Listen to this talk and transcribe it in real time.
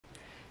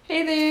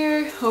Hey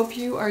there, hope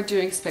you are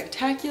doing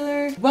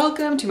spectacular.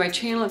 Welcome to my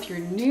channel. If you're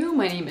new,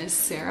 my name is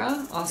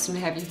Sarah. Awesome to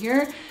have you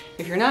here.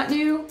 If you're not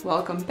new,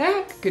 welcome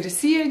back. Good to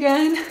see you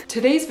again.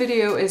 Today's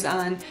video is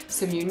on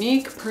some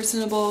unique,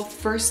 personable,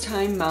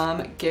 first-time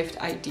mom gift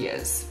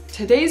ideas.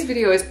 Today's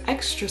video is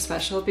extra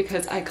special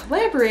because I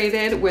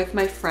collaborated with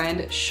my friend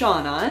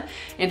Shauna,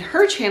 and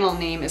her channel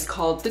name is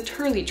called The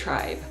Turley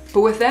Tribe.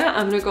 But with that,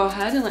 I'm gonna go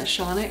ahead and let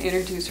Shauna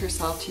introduce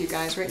herself to you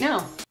guys right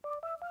now.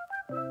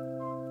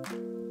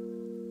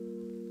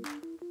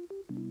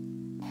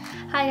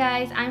 Hi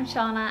guys, I'm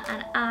Shauna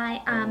and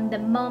I am the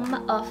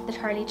mum of the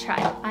Turley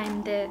Tribe.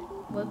 I'm the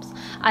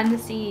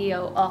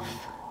CEO of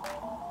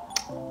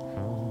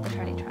the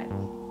Turley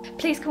Tribe.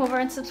 Please come over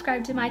and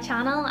subscribe to my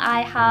channel.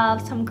 I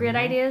have some great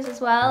ideas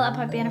as well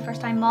about being a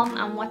first-time mum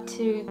and what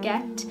to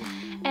get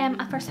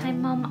a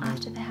first-time mum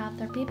after they have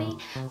their baby.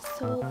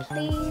 So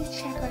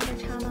please check out your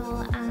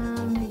channel,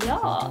 and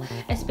yeah,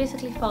 it's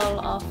basically full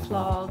of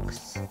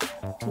vlogs,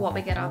 what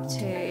we get up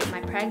to,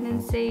 my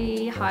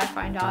pregnancy, how I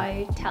found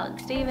out, telling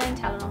Stephen,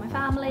 telling all my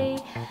family,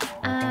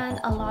 and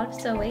a lot of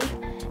Zoe,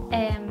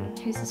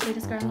 who's the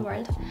sweetest girl in the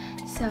world.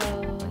 So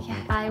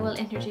yeah, I will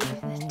introduce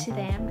you to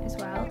them as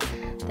well.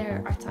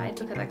 They're outside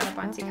because I got a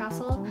bouncy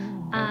castle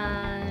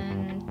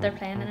and they're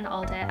playing in it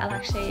all day. I'll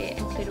actually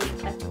include a wee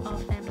clip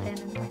of them playing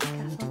in the bouncy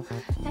castle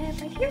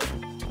right here.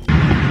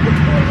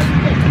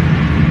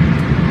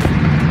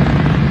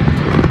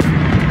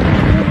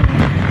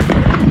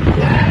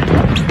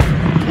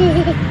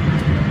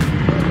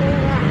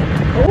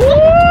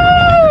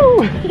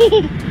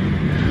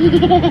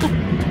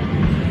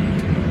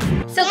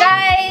 So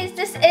guys,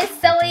 this is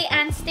Zoe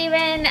and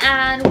Stephen,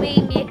 and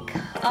we make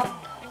up.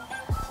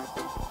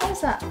 What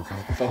is that?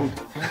 Phone.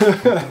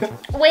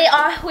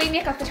 we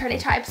make up the Turley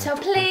Tribe. So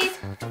please,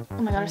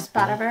 oh my god, I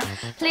spat everywhere.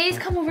 Please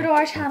come over to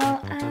our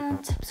channel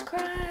and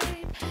subscribe.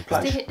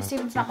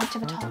 Stephen's not much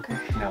of a talker.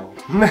 No.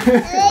 But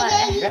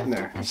Getting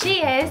there.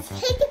 she is.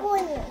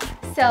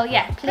 So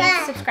yeah,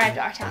 please subscribe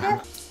to our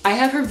channel. I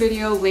have her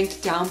video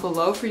linked down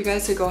below for you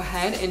guys to go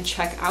ahead and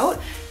check out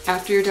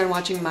after you're done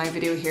watching my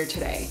video here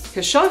today.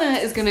 Because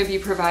Shauna is gonna be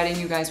providing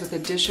you guys with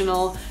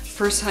additional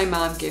first-time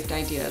mom gift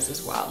ideas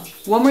as well.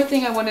 One more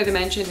thing I wanted to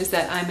mention is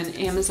that I'm an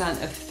Amazon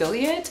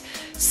affiliate,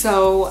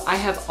 so I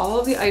have all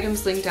of the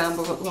items linked down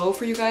below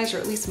for you guys, or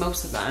at least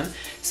most of them.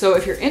 So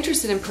if you're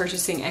interested in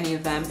purchasing any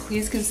of them,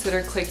 please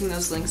consider clicking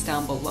those links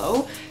down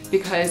below,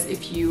 because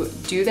if you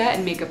do that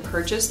and make a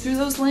purchase through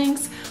those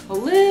links, a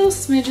little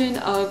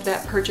smidgen of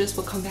that purchase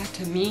will come back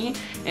to me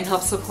and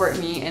help support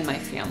me and my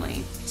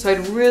family. So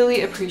I'd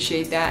really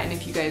appreciate that, and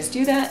if you guys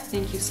do that,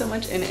 thank you so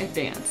much in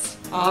advance.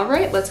 All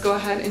right, let's go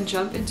ahead and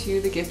jump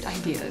into the gift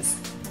ideas.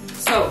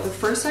 So the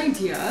first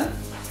idea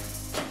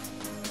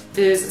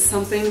is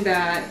something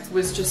that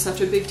was just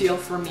such a big deal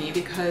for me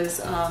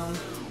because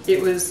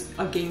it was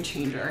a game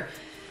changer.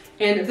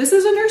 And this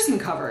is a nursing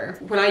cover.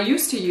 What I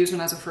used to use when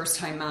I was a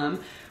first-time mom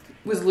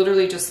was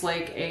literally just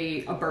like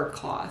a burp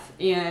cloth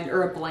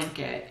or a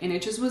blanket, and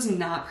it just was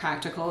not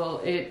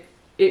practical.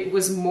 It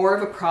was more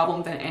of a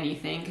problem than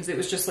anything because it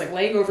was just like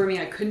laying over me.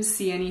 I couldn't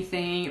see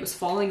anything. It was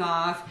falling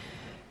off.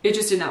 It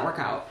just did not work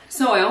out.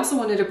 So I also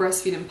wanted to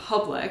breastfeed in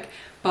public,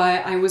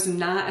 but I was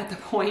not at the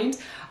point.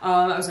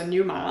 I was a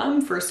new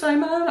mom, first-time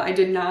mom. I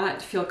did not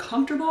feel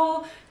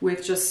comfortable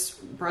with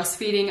just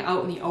breastfeeding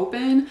out in the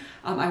open.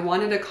 I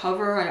wanted a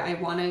cover. I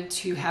wanted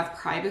to have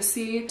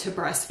privacy to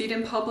breastfeed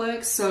in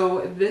public.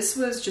 So this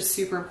was just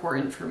super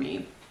important for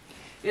me.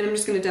 And I'm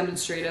just gonna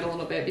demonstrate it a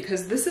little bit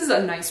because this is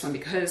a nice one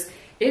because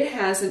it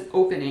has an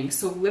opening.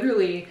 So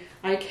literally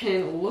I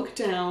can look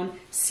down,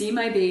 see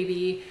my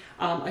baby,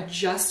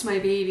 adjust my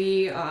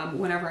baby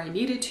whenever I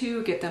needed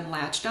to, get them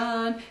latched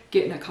on,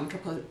 get in a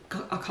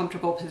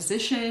comfortable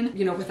position,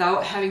 you know,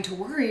 without having to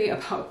worry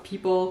about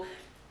people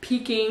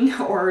peeking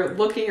or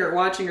looking or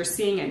watching or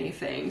seeing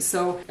anything.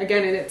 So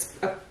again, and it's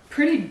a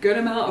pretty good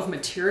amount of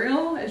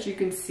material, as you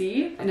can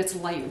see, and it's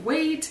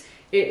lightweight.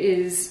 It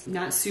is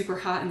not super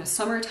hot in the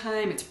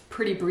summertime. It's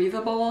pretty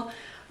breathable.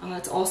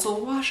 It's also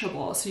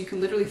washable, so you can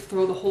literally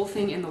throw the whole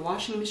thing in the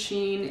washing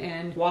machine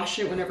and wash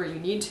it whenever you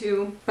need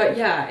to. But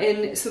yeah,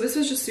 and so this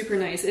was just super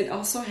nice. It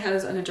also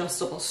has an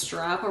adjustable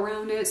strap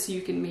around it, so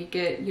you can make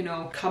it, you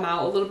know, come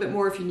out a little bit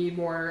more if you need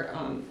more,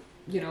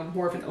 you know,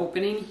 more of an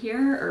opening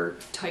here, or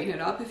tighten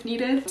it up if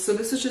needed. So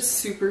this is just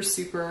super,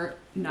 super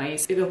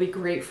nice. It'll be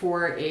great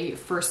for a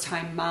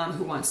first-time mom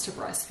who wants to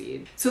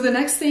breastfeed. So the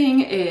next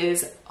thing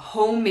is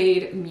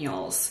homemade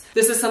meals.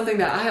 This is something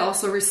that I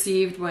also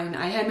received when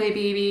I had my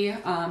baby,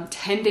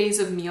 10 days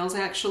of meals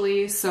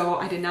actually, so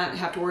I did not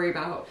have to worry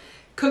about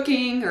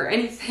cooking or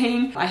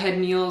anything. I had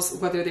meals,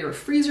 whether they were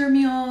freezer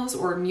meals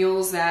or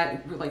meals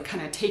that were like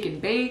kind of take and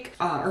bake,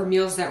 or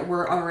meals that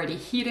were already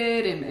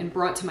heated and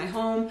brought to my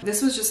home.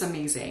 This was just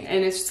amazing.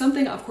 And it's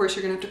something, of course,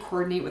 you're gonna have to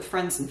coordinate with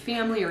friends and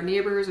family or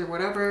neighbors or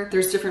whatever.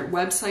 There's different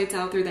websites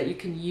out there that you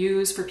can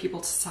use for people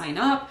to sign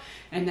up.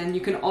 And then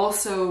you can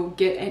also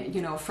get,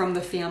 you know, from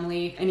the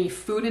family any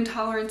food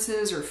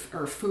intolerances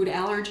or food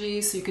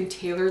allergies, so you can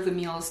tailor the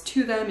meals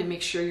to them and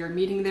make sure you're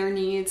meeting their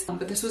needs.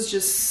 But this was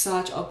just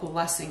such a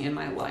blessing in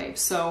my life.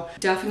 So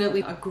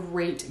definitely a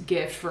great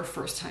gift for a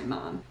first-time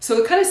mom.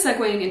 So kind of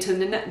segueing into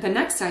the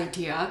next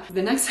idea.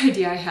 The next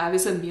idea I have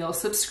is a meal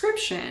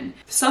subscription.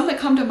 Some that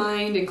come to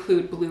mind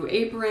include Blue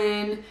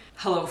Apron,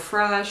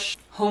 HelloFresh,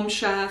 Home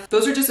Chef.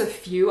 Those are just a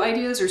few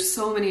ideas. There's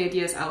so many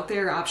ideas out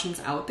there, options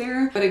out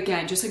there. But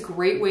again, just a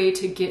great way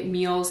to get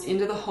meals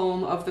into the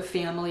home of the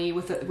family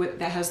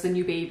that has the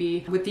new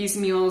baby. With these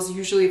meals,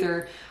 usually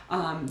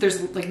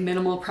there's like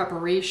minimal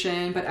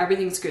preparation, but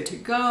everything's good to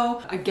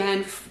go.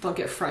 Again, they'll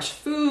get fresh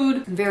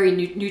food, very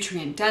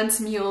nutrient dense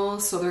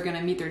meals, so they're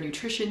gonna meet their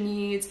nutrition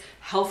needs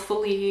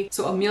healthfully.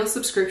 So a meal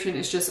subscription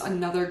is just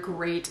another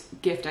great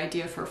gift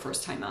idea for a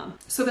first-time mom.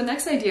 So the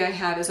next idea I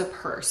have is a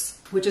purse,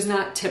 which is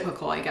not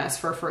typical, I guess,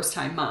 for a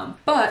first-time mom.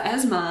 But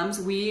as moms,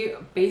 we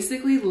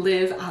basically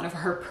live out of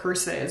our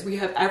purses. We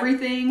have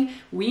everything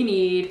we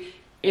need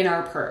in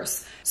our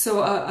purse.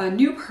 So a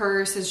new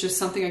purse is just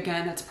something,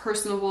 again, that's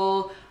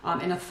personable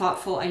and a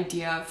thoughtful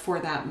idea for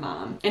that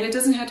mom. And it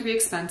doesn't have to be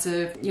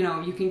expensive. You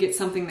know, you can get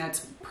something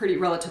that's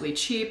relatively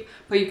cheap,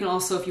 but you can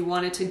also, if you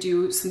wanted to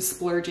do some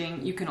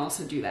splurging, you can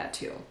also do that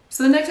too.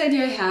 So the next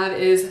idea I have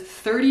is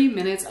 30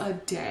 minutes a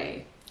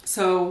day.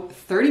 So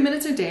 30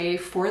 minutes a day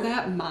for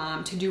that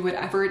mom to do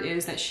whatever it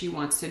is that she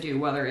wants to do,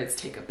 whether it's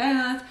take a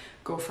bath,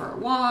 go for a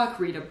walk,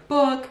 read a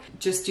book,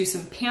 just do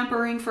some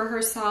pampering for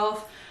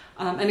herself.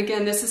 And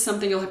again, this is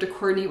something you'll have to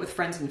coordinate with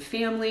friends and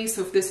family.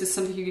 So if this is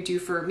something you could do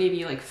for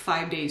maybe like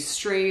 5 days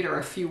straight or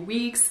a few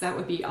weeks, that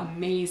would be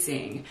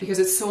amazing, because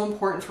it's so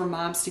important for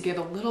moms to get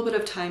a little bit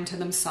of time to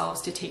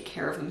themselves, to take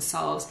care of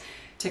themselves,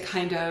 to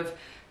kind of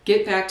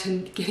get back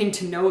to getting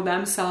to know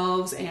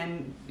themselves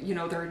and, you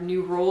know, their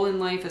new role in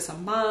life as a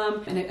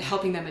mom, and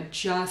helping them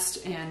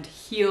adjust and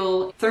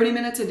heal. 30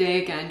 minutes a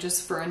day, again,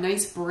 just for a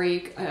nice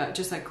break,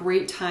 just a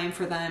great time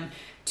for them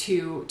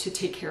to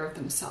take care of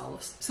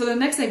themselves. So the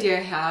next idea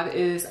I have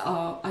is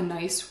a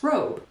nice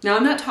robe. Now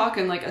I'm not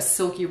talking like a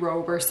silky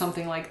robe or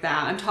something like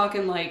that. I'm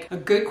talking like a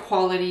good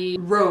quality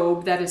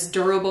robe that is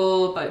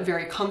durable but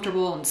very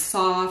comfortable and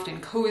soft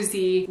and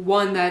cozy.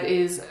 One that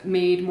is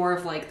made more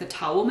of like the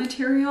towel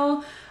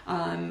material,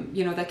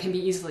 you know, that can be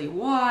easily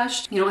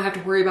washed. You don't have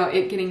to worry about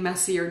it getting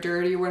messy or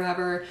dirty or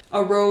whatever.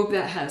 A robe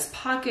that has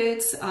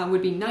pockets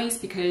would be nice,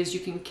 because you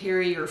can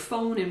carry your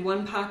phone in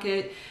one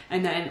pocket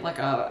and then like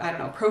a, I don't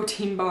know,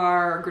 protein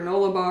bar or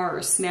granola bar or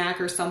a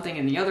snack or something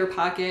in the other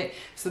pocket.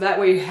 So that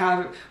way you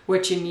have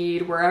what you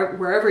need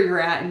wherever you're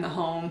at in the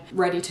home,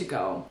 ready to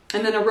go.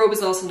 And then a robe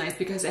is also nice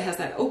because it has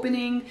that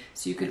opening,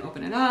 so you can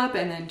open it up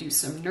and then do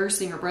some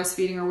nursing or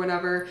breastfeeding or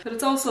whatever. But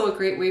it's also a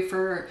great way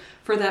for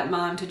that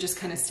mom to just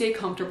kind of stay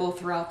comfortable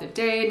throughout the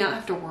day, not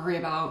have to worry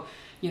about,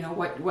 you know,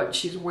 what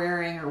she's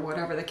wearing or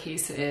whatever the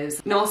case is.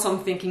 And also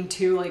I'm thinking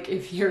too, like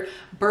if you're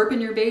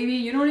burping your baby,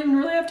 you don't even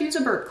really have to use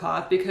a burp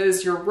cloth,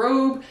 because your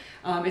robe,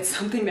 it's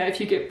something that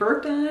if you get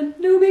burped on,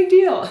 no big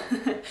deal.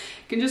 You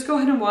can just go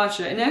ahead and wash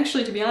it. And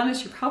actually, to be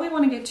honest, you probably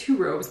want to get 2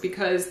 robes,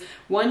 because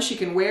one she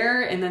can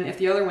wear, and then if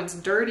the other one's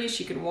dirty,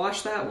 she can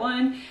wash that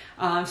one.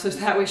 So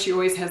that way she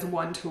always has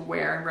one to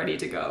wear and ready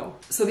to go.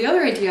 So the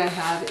other idea I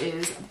have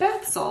is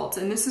bath salts,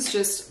 and this is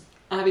just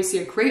obviously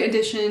a great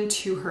addition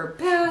to her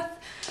bath.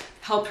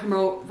 Help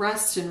promote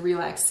rest and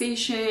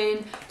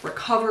relaxation,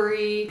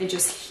 recovery, and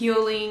just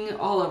healing,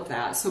 all of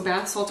that. So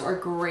bath salts are a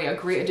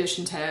great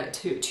addition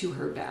to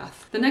her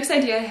bath. The next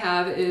idea I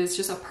have is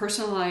just a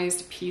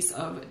personalized piece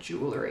of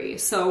jewelry.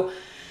 So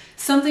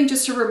something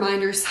just to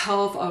remind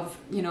herself of,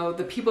 you know,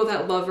 the people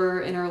that love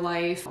her in her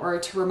life, or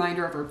to remind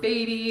her of her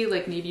baby.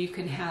 Like maybe you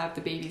can have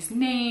the baby's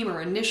name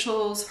or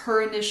initials,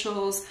 her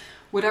initials.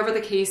 Whatever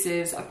the case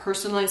is, a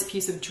personalized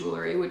piece of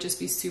jewelry would just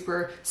be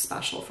super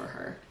special for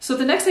her. So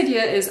the next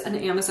idea is an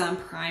Amazon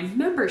Prime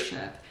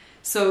membership.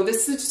 So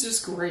this is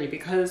just great,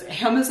 because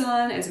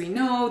Amazon, as we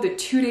know, the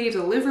 2-day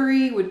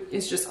delivery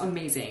is just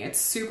amazing.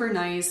 It's super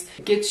nice.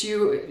 It gets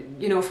you,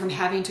 you know, from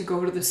having to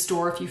go to the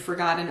store if you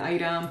forgot an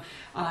item.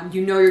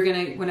 You know you're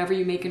gonna, whenever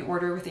you make an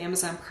order with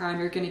Amazon Prime,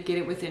 you're gonna get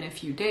it within a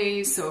few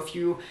days. So if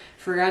you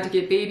forgot to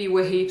get baby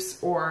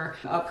wipes or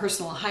a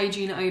personal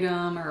hygiene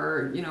item,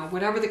 or, you know,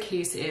 whatever the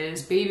case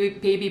is,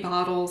 baby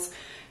bottles,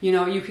 you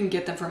know, you can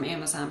get them from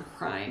Amazon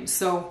Prime.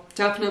 So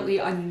definitely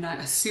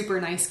a super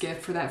nice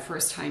gift for that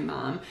first-time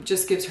mom. It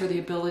just gives her the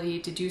ability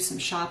to do some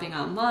shopping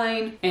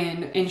online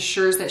and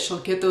ensures that she'll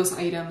get those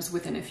items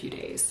within a few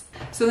days.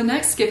 So the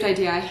next gift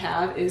idea I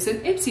have is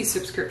an Ipsy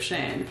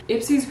subscription.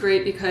 Ipsy's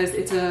great because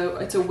it's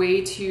a way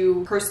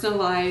to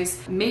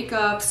personalize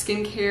makeup,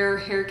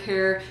 skincare, hair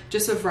care,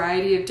 just a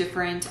variety of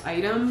different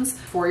items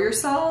for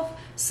yourself.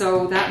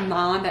 so that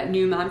mom, that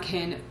new mom,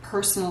 can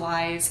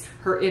personalize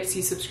her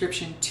Ipsy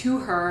subscription to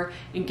her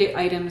and get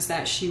items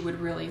that she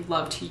would really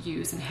love to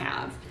use and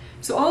have.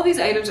 So all these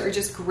items are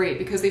just great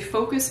because they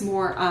focus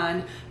more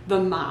on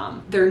the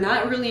mom. They're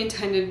not really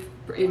intended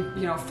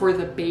for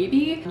the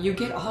baby. You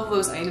get all of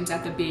those items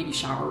at the baby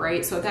shower,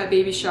 right? So at that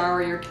baby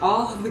shower,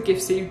 all of the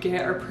gifts that you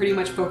get are pretty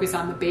much focused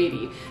on the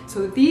baby.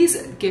 So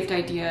these gift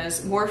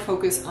ideas more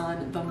focus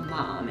on the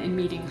mom and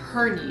meeting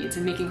her needs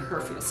and making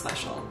her feel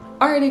special.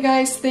 Alrighty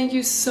guys, thank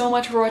you so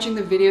much for watching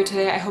the video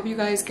today. I hope you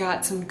guys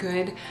got some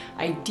good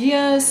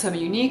ideas, some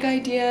unique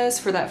ideas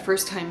for that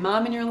first time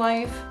mom in your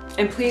life.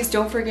 And please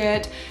don't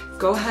forget,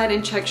 go ahead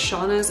and check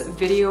Shauna's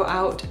video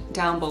out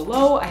down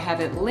below. I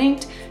have it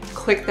linked.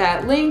 Click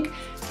that link,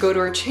 go to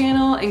her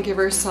channel, and give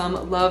her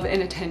some love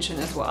and attention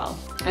as well.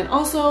 And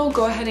also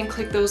go ahead and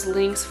click those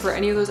links for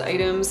any of those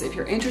items if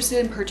you're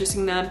interested in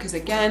purchasing them, because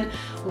again,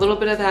 a little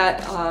bit of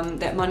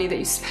that money that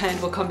you spend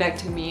will come back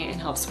to me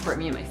and help support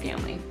me and my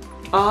family.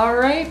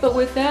 Alright, but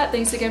with that,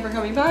 thanks again for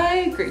coming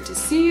by. Great to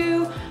see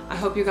you. I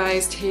hope you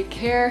guys take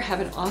care, have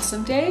an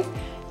awesome day,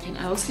 and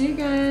I will see you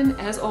again,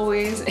 as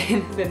always,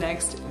 in the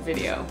next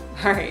video.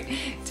 Alright,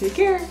 take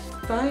care.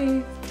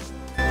 Bye.